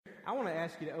I want to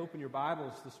ask you to open your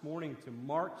Bibles this morning to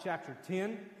Mark chapter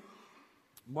 10.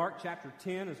 Mark chapter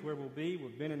 10 is where we'll be.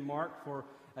 We've been in Mark for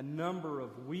a number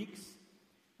of weeks,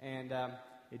 and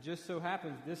it just so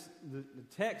happens the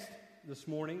text this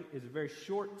morning is a very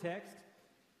short text,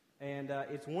 and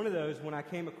it's one of those, when I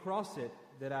came across it,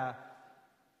 that I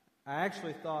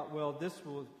actually thought, well, this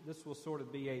will sort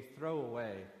of be a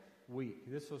throwaway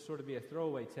week. This will sort of be a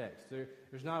throwaway text.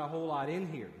 There's not a whole lot in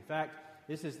here. In fact,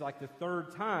 this is like the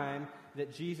third time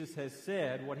that Jesus has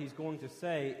said what he's going to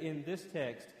say in this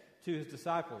text to his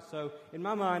disciples. So in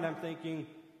my mind, I'm thinking,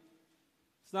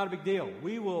 it's not a big deal.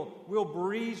 We'll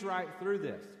breeze right through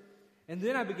this. And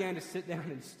then I began to sit down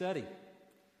and study.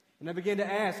 And I began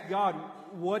to ask God,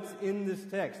 what's in this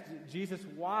text? Jesus,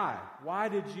 why? Why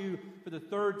did you, for the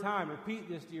third time, repeat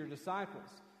this to your disciples?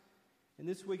 And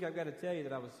this week, I've got to tell you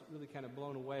that I was really kind of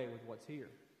blown away with what's here.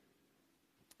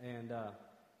 And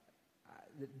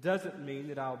it doesn't mean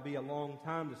that I'll be a long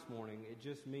time this morning. It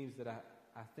just means that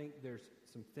I think there's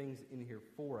some things in here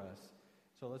for us.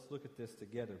 So let's look at this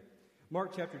together.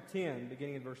 Mark chapter 10,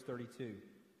 beginning in verse 32.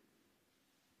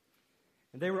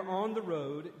 And they were on the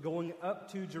road going up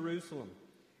to Jerusalem.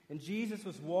 And Jesus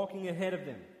was walking ahead of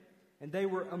them. And they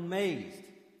were amazed.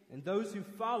 And those who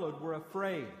followed were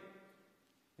afraid.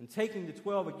 And taking the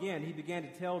 12 again, he began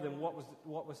to tell them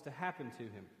what was to happen to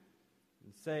him.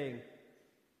 And saying,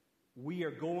 we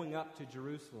are going up to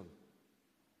Jerusalem.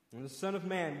 And the Son of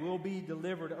Man will be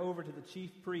delivered over to the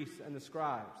chief priests and the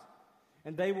scribes.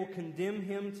 And they will condemn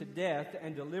him to death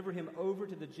and deliver him over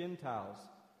to the Gentiles.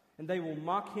 And they will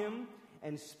mock him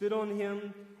and spit on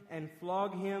him and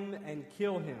flog him and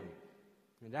kill him.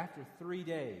 And after 3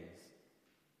 days,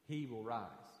 he will rise.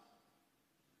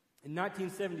 In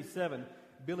 1977,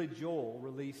 Billy Joel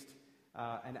released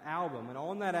an album. And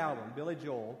on that album, Billy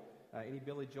Joel, any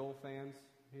Billy Joel fans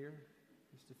here?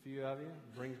 Just a few of you.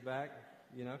 Brings back,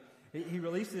 He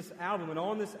released this album, and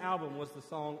on this album was the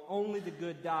song, Only the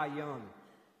Good Die Young.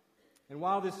 And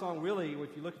while this song really,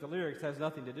 if you look at the lyrics, has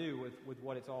nothing to do with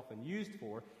what it's often used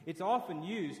for, it's often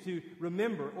used to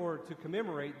remember or to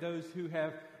commemorate those who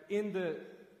have, in the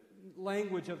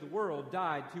language of the world,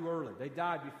 died too early. They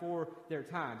died before their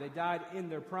time. They died in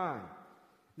their prime.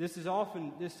 This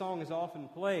song is often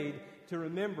played to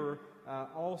remember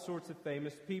all sorts of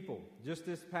famous people. Just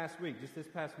this past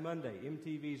Monday,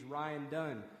 MTV's Ryan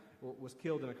Dunn was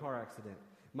killed in a car accident.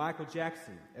 Michael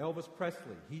Jackson, Elvis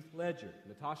Presley, Heath Ledger,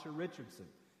 Natasha Richardson,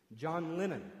 John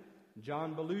Lennon,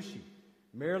 John Belushi,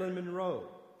 Marilyn Monroe,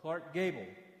 Clark Gable,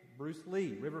 Bruce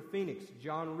Lee, River Phoenix,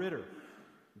 John Ritter,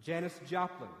 Janis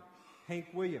Joplin, Hank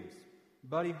Williams,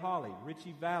 Buddy Holly,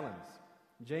 Richie Valens,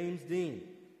 James Dean,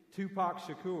 Tupac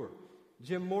Shakur,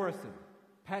 Jim Morrison,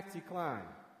 Patsy Cline,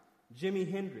 Jimi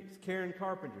Hendrix, Karen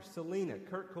Carpenter, Selena,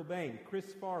 Kurt Cobain, Chris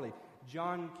Farley,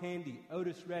 John Candy,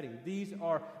 Otis Redding. These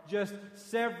are just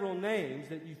several names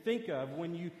that you think of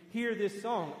when you hear this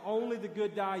song, Only the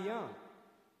Good Die Young.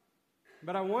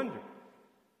 But I wonder,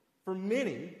 for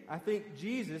many, I think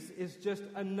Jesus is just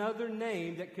another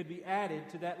name that could be added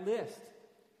to that list.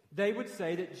 They would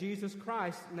say that Jesus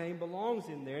Christ's name belongs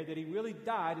in there, that he really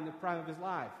died in the prime of his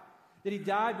life, that he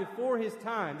died before his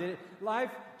time, that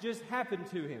life just happened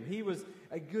to him. He was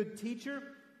a good teacher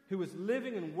who was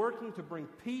living and working to bring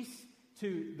peace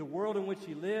to the world in which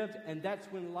he lived, and that's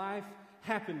when life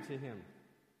happened to him.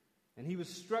 And he was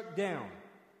struck down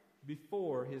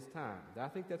before his time. I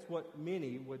think that's what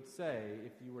many would say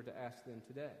if you were to ask them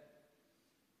today.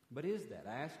 But is that?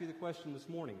 I ask you the question this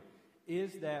morning.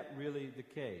 Is that really the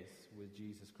case with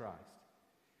Jesus Christ?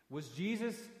 Was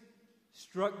Jesus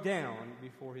struck down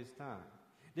before his time?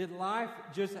 Did life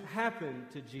just happen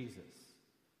to Jesus?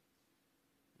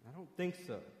 I don't think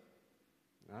so.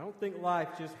 I don't think life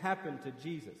just happened to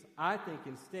Jesus. I think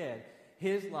instead,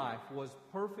 his life was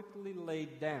perfectly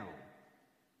laid down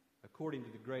according to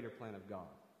the greater plan of God.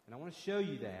 And I want to show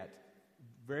you that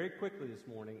very quickly this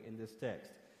morning in this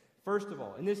text. First of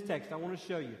all, in this text, I want to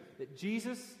show you that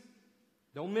Jesus,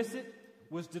 don't miss it,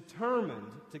 was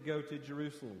determined to go to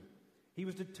Jerusalem. He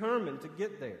was determined to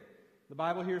get there. The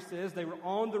Bible here says they were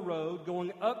on the road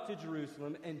going up to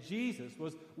Jerusalem, and Jesus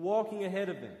was walking ahead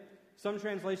of them. Some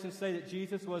translations say that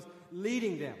Jesus was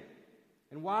leading them.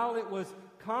 And while it was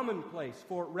commonplace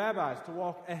for rabbis to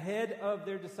walk ahead of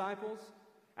their disciples,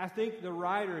 I think the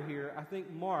writer here,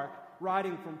 Mark,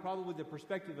 writing from probably the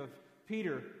perspective of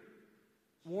Peter,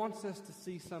 wants us to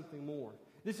see something more.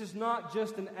 This is not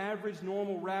just an average,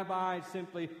 normal rabbi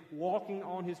simply walking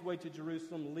on his way to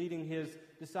Jerusalem, leading his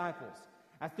disciples.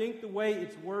 I think the way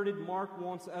it's worded, Mark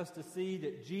wants us to see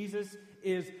that Jesus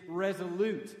is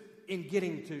resolute in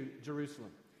getting to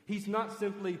Jerusalem. He's not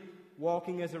simply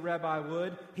walking as a rabbi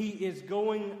would. He is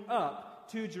going up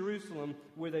to Jerusalem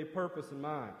with a purpose in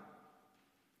mind.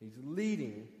 He's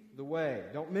leading the way.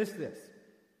 Don't miss this.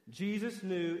 Jesus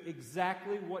knew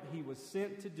exactly what he was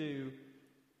sent to do,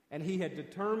 and he had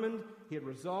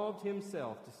resolved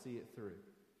himself to see it through.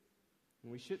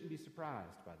 And we shouldn't be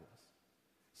surprised by this.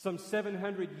 Some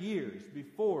 700 years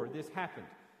before this happened,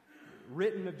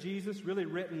 written of Jesus, really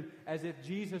written as if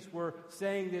Jesus were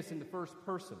saying this in the first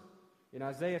person. In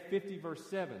Isaiah 50, verse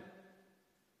 7,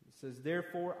 it says,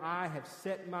 "Therefore I have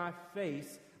set my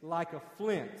face like a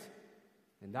flint,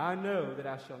 and I know that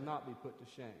I shall not be put to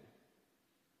shame."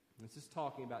 This is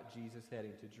talking about Jesus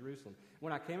heading to Jerusalem.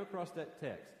 When I came across that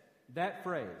text, that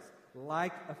phrase,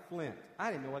 like a flint,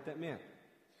 I didn't know what that meant.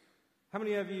 How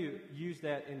many of you use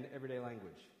that in everyday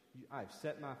language? I've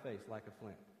set my face like a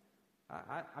flint.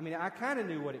 I kind of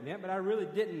knew what it meant, but I really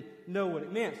didn't know what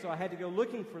it meant, so I had to go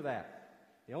looking for that.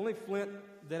 The only flint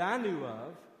that I knew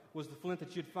of was the flint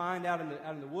that you'd find out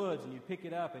in the woods, and you'd pick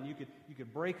it up, and you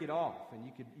could break it off, and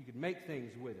you could make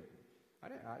things with it. I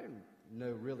didn't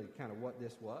know really kind of what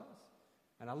this was.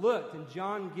 And I looked, and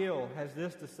John Gill has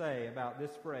this to say about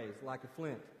this phrase, like a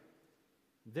flint.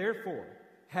 "Therefore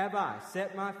have I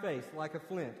set my face like a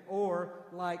flint, or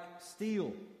like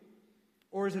steel,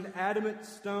 or as an adamant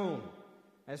stone,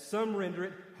 as some render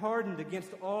it, hardened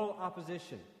against all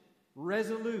opposition,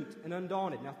 resolute and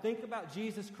undaunted." Now think about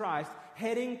Jesus Christ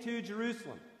heading to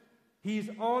Jerusalem. He's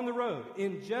on the road.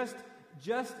 In just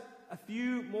a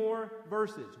few more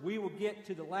verses, we will get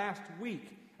to the last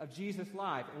week of Jesus'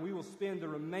 life, and we will spend the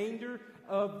remainder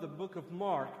of the book of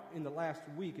Mark in the last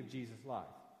week of Jesus' life.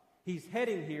 He's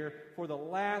heading here for the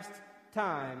last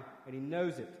time, and he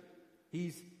knows it.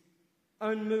 He's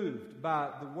unmoved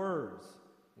by the words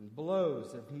and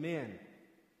blows of men.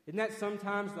 Isn't that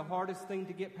sometimes the hardest thing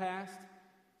to get past?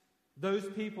 Those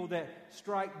people that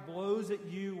strike blows at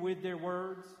you with their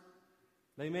words.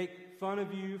 They make fun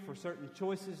of you for certain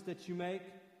choices that you make.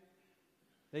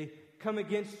 They come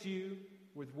against you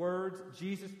with words.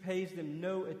 Jesus pays them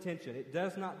no attention. It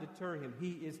does not deter him.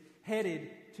 He is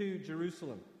headed to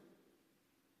Jerusalem.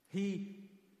 He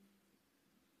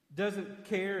doesn't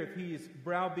care if he is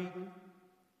browbeaten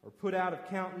or put out of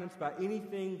countenance by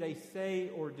anything they say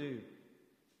or do.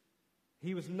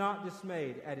 He was not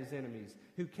dismayed at his enemies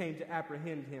who came to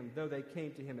apprehend him, though they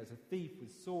came to him as a thief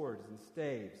with swords and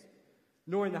staves.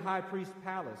 Nor in the high priest's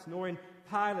palace, nor in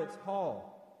Pilate's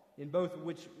hall, in both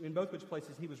which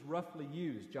places he was roughly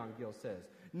used, John Gill says.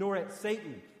 Nor at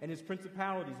Satan and his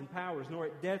principalities and powers, nor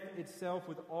at death itself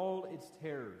with all its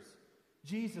terrors.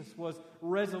 Jesus was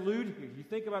resolute here. You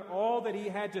think about all that he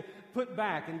had to put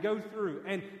back and go through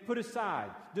and put aside,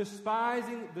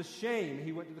 despising the shame,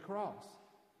 he went to the cross.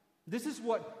 This is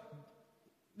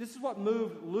what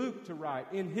moved Luke to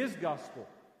write in his gospel,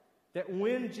 that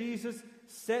when Jesus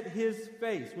set his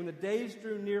face, when the days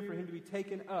drew near for him to be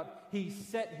taken up, he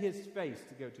set his face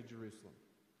to go to Jerusalem.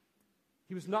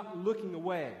 He was not looking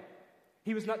away.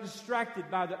 He was not distracted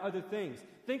by the other things.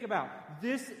 Think about,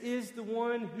 this is the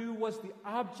one who was the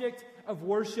object of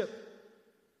worship.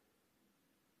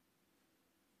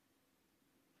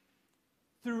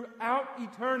 Throughout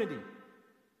eternity,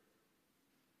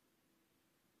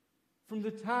 from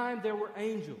the time there were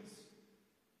angels,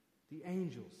 the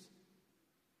angels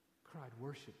cried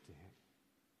worship to him.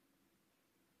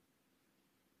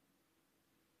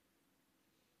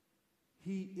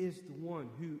 He is the one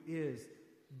who is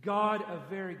God of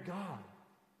very God.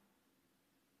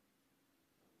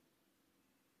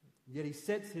 Yet he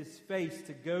sets his face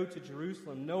to go to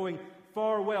Jerusalem, knowing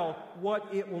far well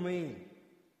what it will mean.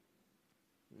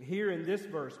 Here in this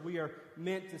verse, we are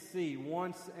meant to see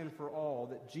once and for all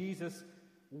that Jesus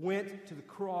went to the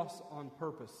cross on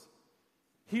purpose.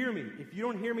 Hear me. If you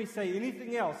don't hear me say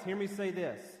anything else, hear me say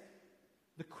this.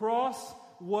 The cross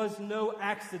was no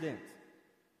accident.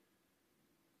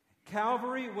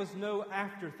 Calvary was no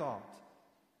afterthought.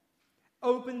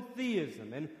 Open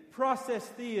theism and process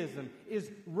theism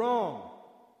is wrong.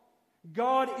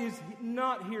 God is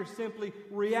not here simply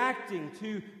reacting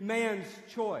to man's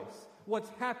choice, what's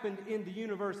happened in the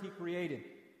universe he created.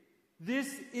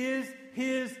 This is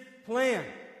his plan.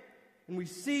 And we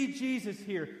see Jesus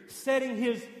here setting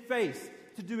his face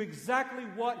to do exactly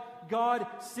what God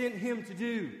sent him to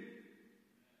do.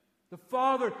 The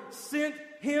Father sent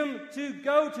him to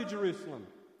go to Jerusalem.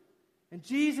 And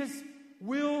Jesus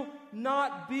will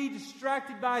not be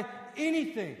distracted by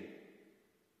anything.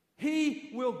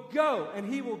 He will go,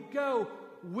 and he will go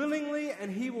willingly,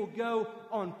 and he will go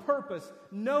on purpose,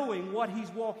 knowing what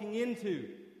he's walking into.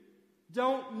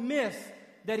 Don't miss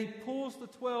that he pulls the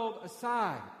 12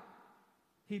 aside.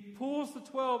 He pulls the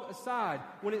 12 aside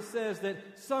when it says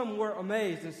that some were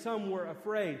amazed and some were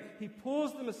afraid. He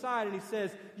pulls them aside and he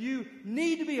says, you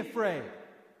need to be afraid.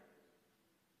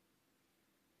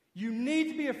 You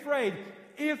need to be afraid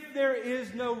if there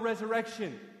is no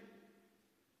resurrection.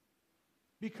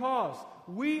 Because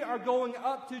we are going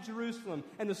up to Jerusalem,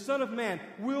 and the Son of Man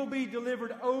will be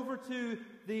delivered over to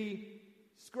the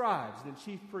scribes and the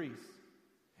chief priests.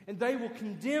 And they will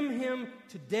condemn him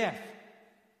to death.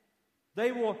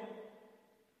 They will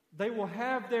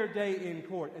have their day in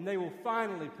court, and they will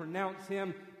finally pronounce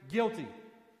him guilty.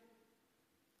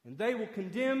 And they will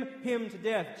condemn him to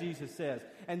death, Jesus says.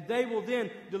 And they will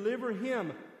then deliver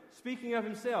him, speaking of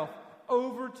himself,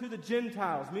 over to the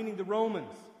Gentiles, meaning the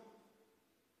Romans.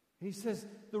 And he says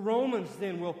the Romans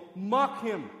then will mock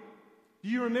him. Do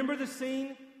you remember the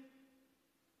scene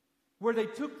where they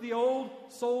took the old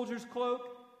soldier's cloak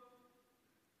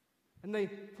and they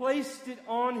placed it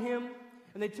on him,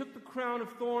 and they took the crown of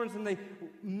thorns and they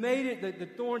made it, the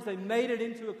thorns, they made it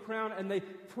into a crown, and they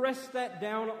pressed that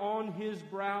down on his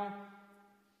brow?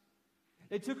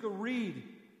 They took a reed,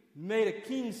 made a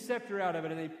king's scepter out of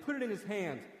it, and they put it in his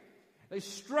hand. They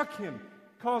struck him,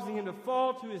 causing him to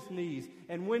fall to his knees.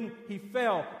 And when he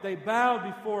fell, they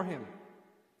bowed before him.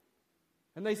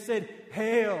 And they said,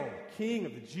 "Hail, King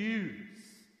of the Jews."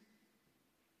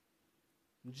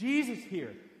 And Jesus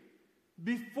here,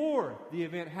 before the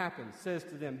event happens, says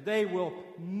to them, they will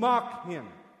mock him.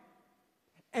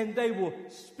 And they will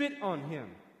spit on him.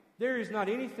 There is not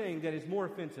anything that is more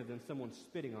offensive than someone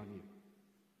spitting on you.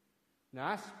 Now,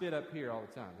 I spit up here all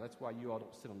the time. That's why you all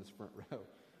don't sit on this front row.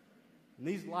 And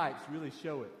these lights really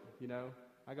show it, you know.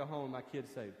 I go home and my kids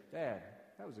say, "Dad,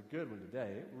 that was a good one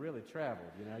today. It really traveled,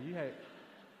 you know."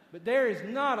 But there is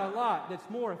not a lot that's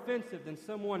more offensive than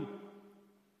someone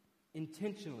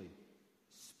intentionally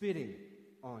spitting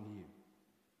on you.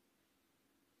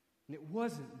 And it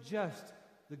wasn't just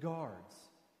the guards.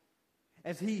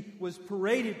 As he was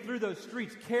paraded through those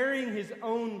streets carrying his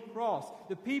own cross,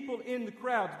 the people in the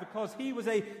crowds, because he was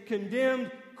a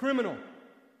condemned criminal,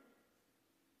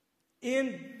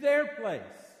 in their place,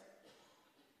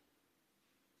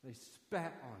 they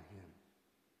spat on him.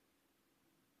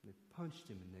 They punched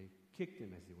him and they kicked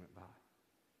him as he went by.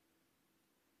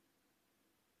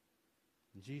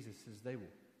 And Jesus says they will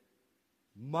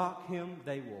mock him,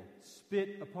 they will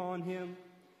spit upon him,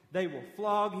 they will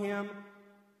flog him.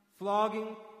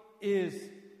 Flogging is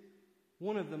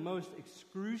one of the most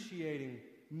excruciating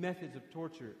methods of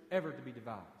torture ever to be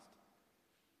devised.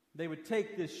 They would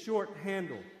take this short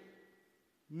handle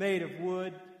made of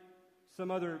wood, some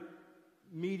other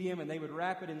medium, and they would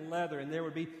wrap it in leather, and there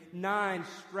would be 9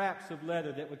 straps of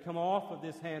leather that would come off of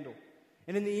this handle.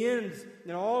 And in the ends,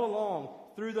 and all along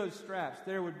through those straps,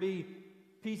 there would be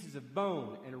pieces of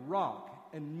bone and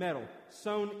rock and metal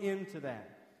sewn into that.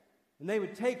 And they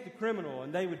would take the criminal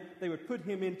and they would put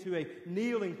him into a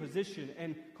kneeling position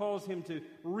and cause him to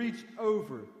reach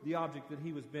over the object that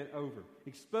he was bent over,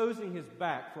 exposing his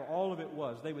back for all of it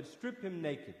was. They would strip him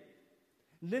naked.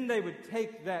 And then they would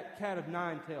take that cat of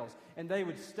 9 tails and they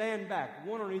would stand back,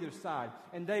 one on either side,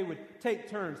 and they would take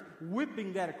turns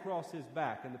whipping that across his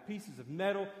back. And the pieces of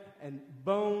metal and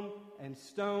bone and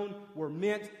stone were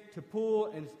meant to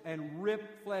pull and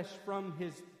rip flesh from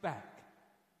his back.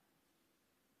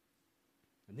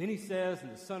 And then he says,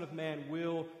 and the Son of Man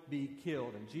will be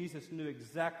killed. And Jesus knew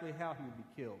exactly how he would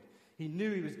be killed. He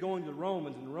knew he was going to the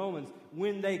Romans, and the Romans,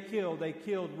 when they killed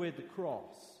with the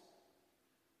cross.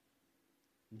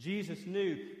 And Jesus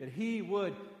knew that he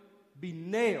would be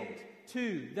nailed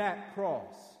to that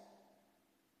cross.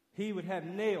 He would have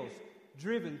nails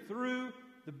driven through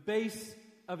the base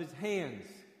of his hands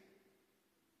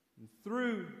and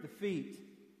through the feet.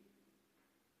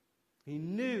 He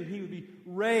knew he would be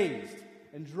raised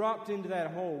and dropped into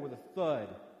that hole with a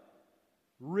thud,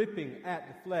 ripping at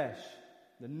the flesh,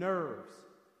 the nerves.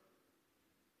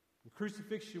 And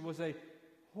crucifixion was a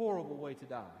horrible way to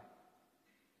die.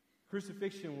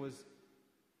 Crucifixion was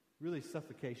really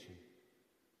suffocation.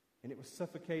 And it was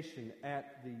suffocation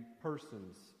at the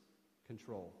person's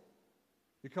control.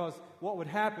 Because what would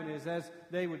happen is as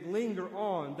they would linger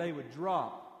on, they would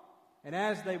drop. And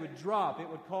as they would drop, it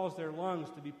would cause their lungs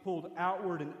to be pulled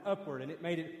outward and upward, and it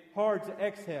made it hard to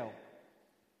exhale.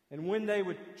 And when they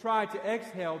would try to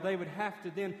exhale, they would have to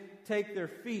then take their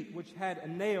feet, which had a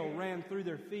nail ran through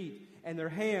their feet, and their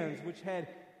hands, which had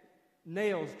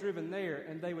nails driven there,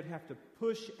 and they would have to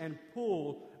push and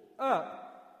pull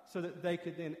up so that they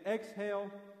could then exhale,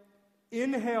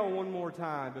 inhale one more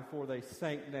time before they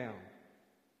sank down.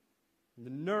 The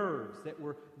nerves that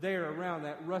were there around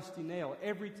that rusty nail,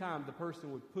 every time the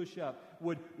person would push up,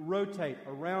 would rotate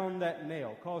around that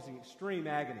nail, causing extreme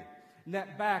agony. And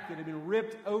that back that had been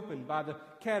ripped open by the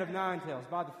cat of nine tails,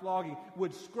 by the flogging,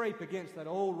 would scrape against that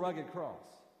old rugged cross.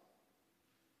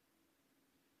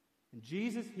 And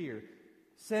Jesus here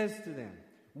says to them,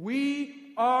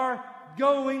 we are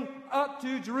going up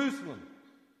to Jerusalem.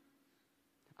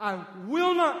 I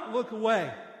will not look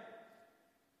away.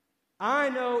 I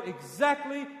know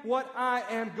exactly what I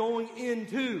am going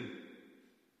into.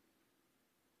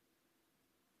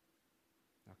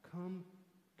 Now come,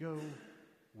 go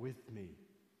with me.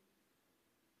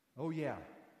 Oh yeah.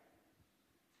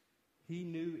 He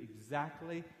knew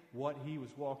exactly what he was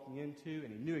walking into,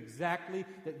 and he knew exactly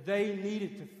that they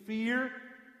needed to fear.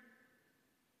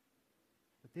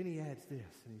 But then he adds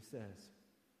this, and he says,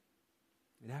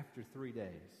 and after 3 days,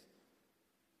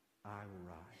 I will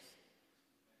rise.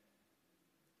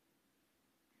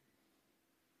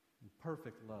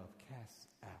 Perfect love casts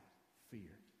out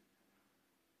fear.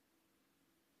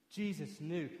 Jesus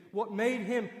knew what made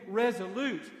him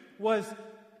resolute was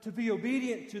to be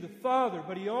obedient to the Father,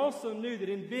 but he also knew that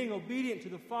in being obedient to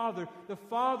the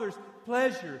Father's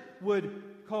pleasure would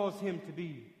cause him to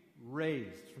be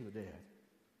raised from the dead.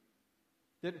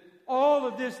 That all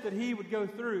of this that he would go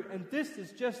through, and this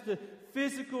is just the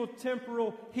physical,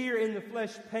 temporal, here in the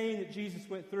flesh pain that Jesus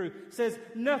went through, says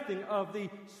nothing of the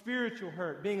spiritual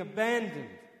hurt, being abandoned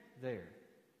there.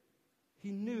 He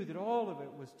knew that all of it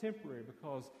was temporary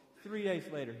because 3 days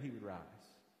later he would rise.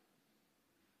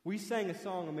 We sang a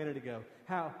song a minute ago,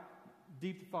 how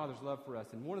deep the Father's love for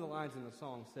us, and one of the lines in the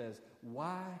song says,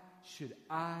 why should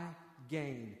I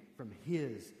gain from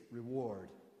his reward?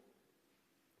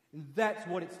 And that's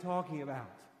what it's talking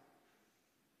about.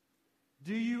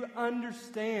 Do you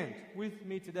understand with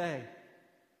me today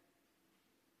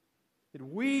that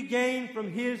we gain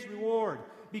from his reward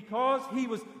because he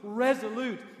was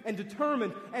resolute and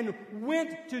determined and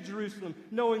went to Jerusalem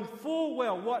knowing full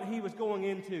well what he was going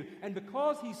into, and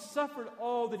because he suffered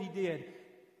all that he did,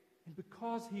 and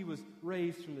because he was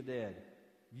raised from the dead,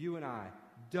 you and I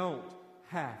don't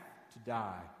have to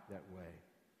die that way.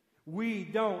 We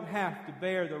don't have to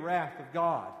bear the wrath of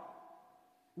God.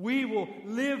 We will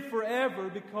live forever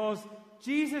because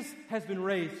Jesus has been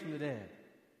raised from the dead.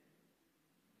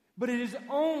 But it is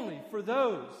only for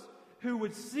those who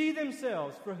would see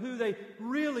themselves for who they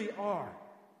really are.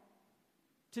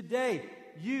 Today,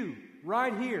 you,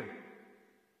 right here,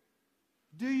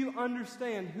 do you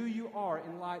understand who you are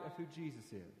in light of who Jesus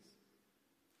is?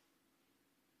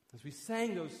 As we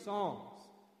sang those songs,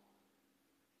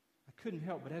 I couldn't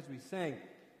help but as we sang,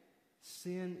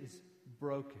 sin is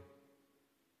broken.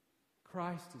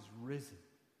 Christ is risen.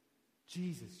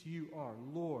 Jesus, you are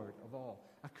Lord of all.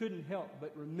 I couldn't help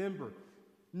but remember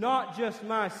not just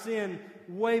my sin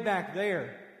way back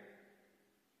there,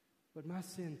 but my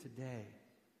sin today.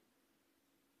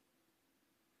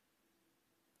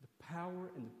 The power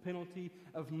and the penalty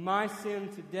of my sin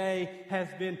today has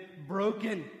been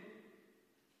broken.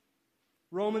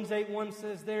 Romans 8:1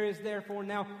 says, there is therefore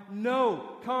now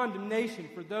no condemnation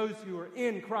for those who are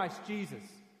in Christ Jesus.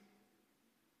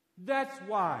 That's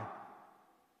why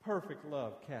perfect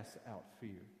love casts out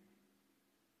fear.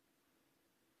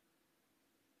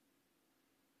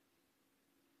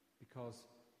 Because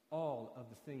all of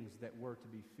the things that were to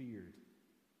be feared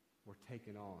were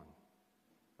taken on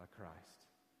by Christ.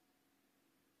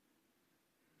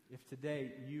 If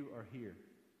today you are here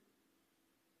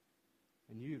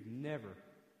and you've never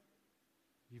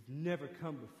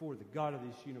come before the God of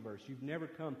this universe, you've never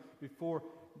come before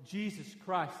Jesus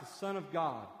Christ, the Son of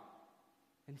God,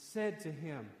 and said to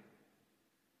him,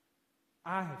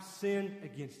 I have sinned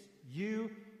against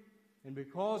you, and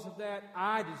because of that,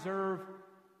 I deserve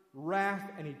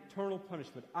wrath and eternal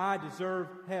punishment. I deserve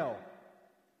hell.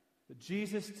 But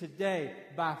Jesus, today,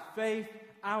 by faith,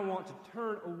 I want to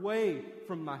turn away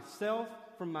from myself,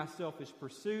 from my selfish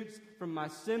pursuits, from my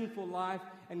sinful life,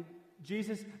 and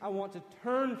Jesus, I want to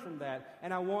turn from that,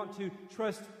 and I want to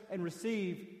trust and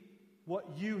receive what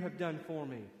you have done for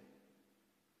me.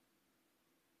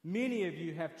 Many of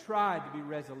you have tried to be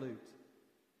resolute.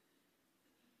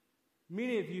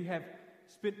 Many of you have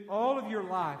spent all of your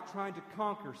life trying to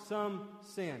conquer some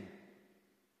sin.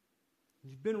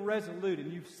 You've been resolute,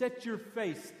 and you've set your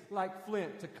face like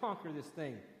flint to conquer this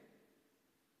thing.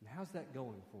 And how's that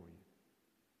going for you?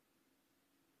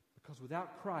 Because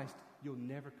without Christ, you'll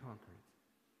never conquer it.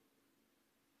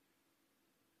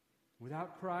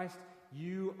 Without Christ,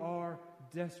 you are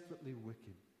desperately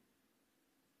wicked.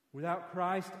 Without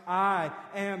Christ, I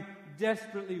am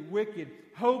desperately wicked,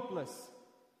 hopeless.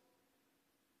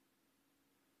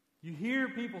 You hear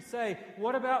people say,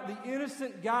 what about the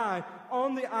innocent guy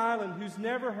on the island who's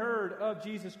never heard of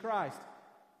Jesus Christ?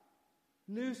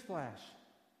 Newsflash.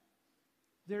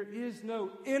 There is no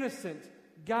innocent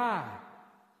guy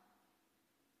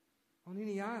on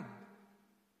any island.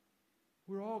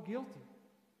 We're all guilty.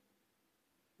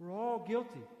 We're all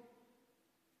guilty.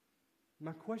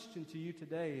 My question to you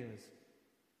today is,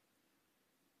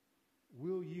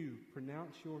 will you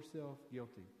pronounce yourself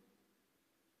guilty?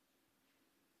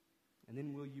 And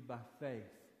then will you, by faith,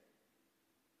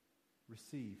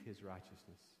 receive His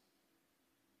righteousness?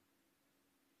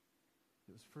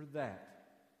 It was for that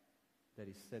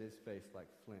He set His face like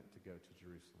flint to go to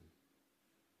Jerusalem.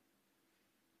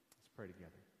 Let's pray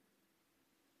together.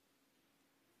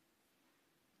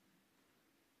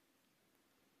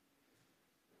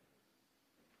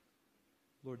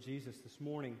 Lord Jesus, this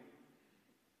morning,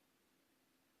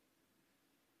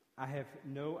 I have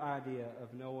no idea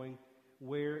of knowing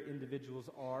where individuals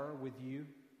are with you.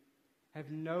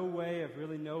 Have no way of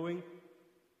really knowing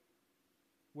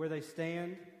where they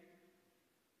stand.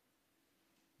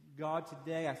 God,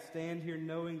 today I stand here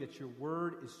knowing that your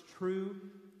word is true.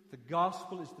 The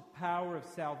gospel is the power of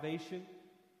salvation.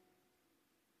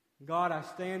 God, I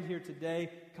stand here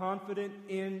today confident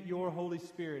in your Holy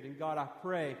Spirit. And God, I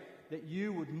pray that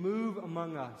you would move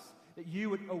among us, that you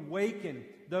would awaken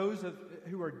those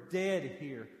who are dead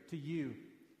here to you.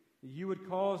 You would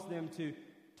cause them to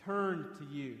turn to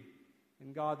you.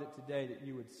 And God, that today that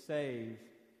you would save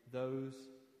those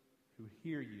who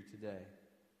hear you today.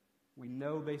 We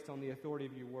know based on the authority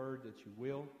of your word that you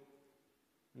will.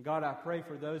 And God, I pray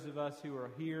for those of us who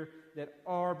are here that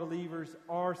are believers,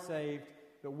 are saved,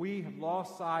 but we have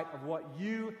lost sight of what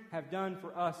you have done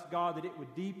for us, God, that it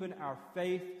would deepen our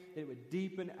faith, that it would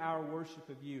deepen our worship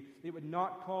of you. It would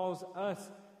not cause us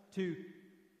to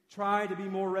try to be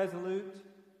more resolute,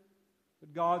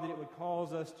 but God, that it would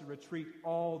cause us to retreat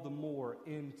all the more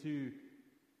into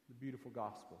the beautiful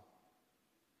gospel.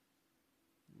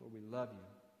 Lord, we love you.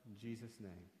 In Jesus'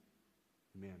 name,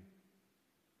 amen.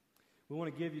 We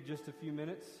want to give you just a few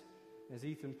minutes as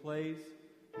Ethan plays,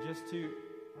 just to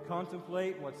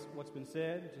contemplate what's been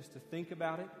said, just to think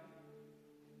about it.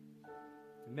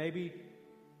 Maybe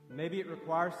it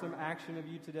requires some action of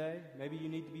you today. Maybe you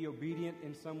need to be obedient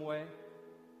in some way.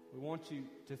 We want you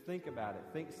to think about it.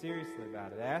 Think seriously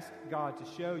about it. Ask God to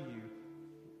show you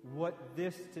what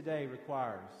this today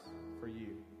requires for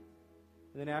you.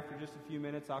 And then after just a few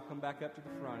minutes, I'll come back up to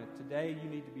the front. If today you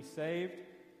need to be saved,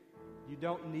 you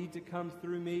don't need to come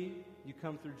through me. You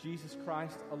come through Jesus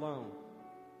Christ alone.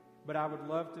 But I would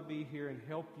love to be here and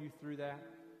help you through that.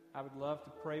 I would love to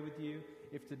pray with you.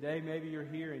 If today maybe you're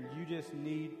here and you just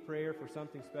need prayer for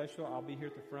something special, I'll be here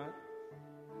at the front.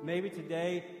 Maybe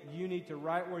today you need to,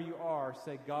 right where you are,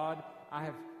 say, God, I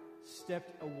have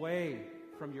stepped away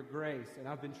from your grace, and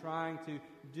I've been trying to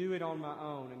do it on my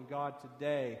own. And God,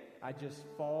 today I just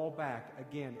fall back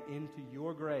again into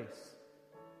your grace,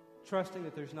 trusting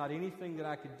that there's not anything that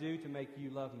I could do to make you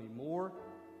love me more.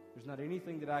 There's not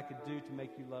anything that I could do to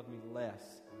make you love me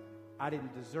less. I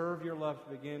didn't deserve your love to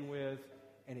begin with,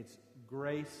 and it's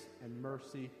grace and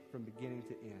mercy from beginning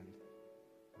to end.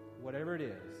 Whatever it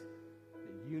is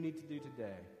that you need to do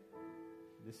today,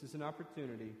 this is an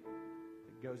opportunity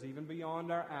that goes even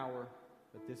beyond our hour,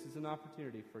 but this is an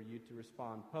opportunity for you to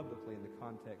respond publicly in the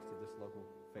context of this local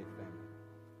faith family.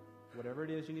 Whatever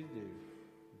it is you need to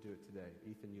do it today.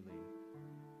 Ethan, you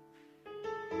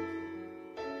lead.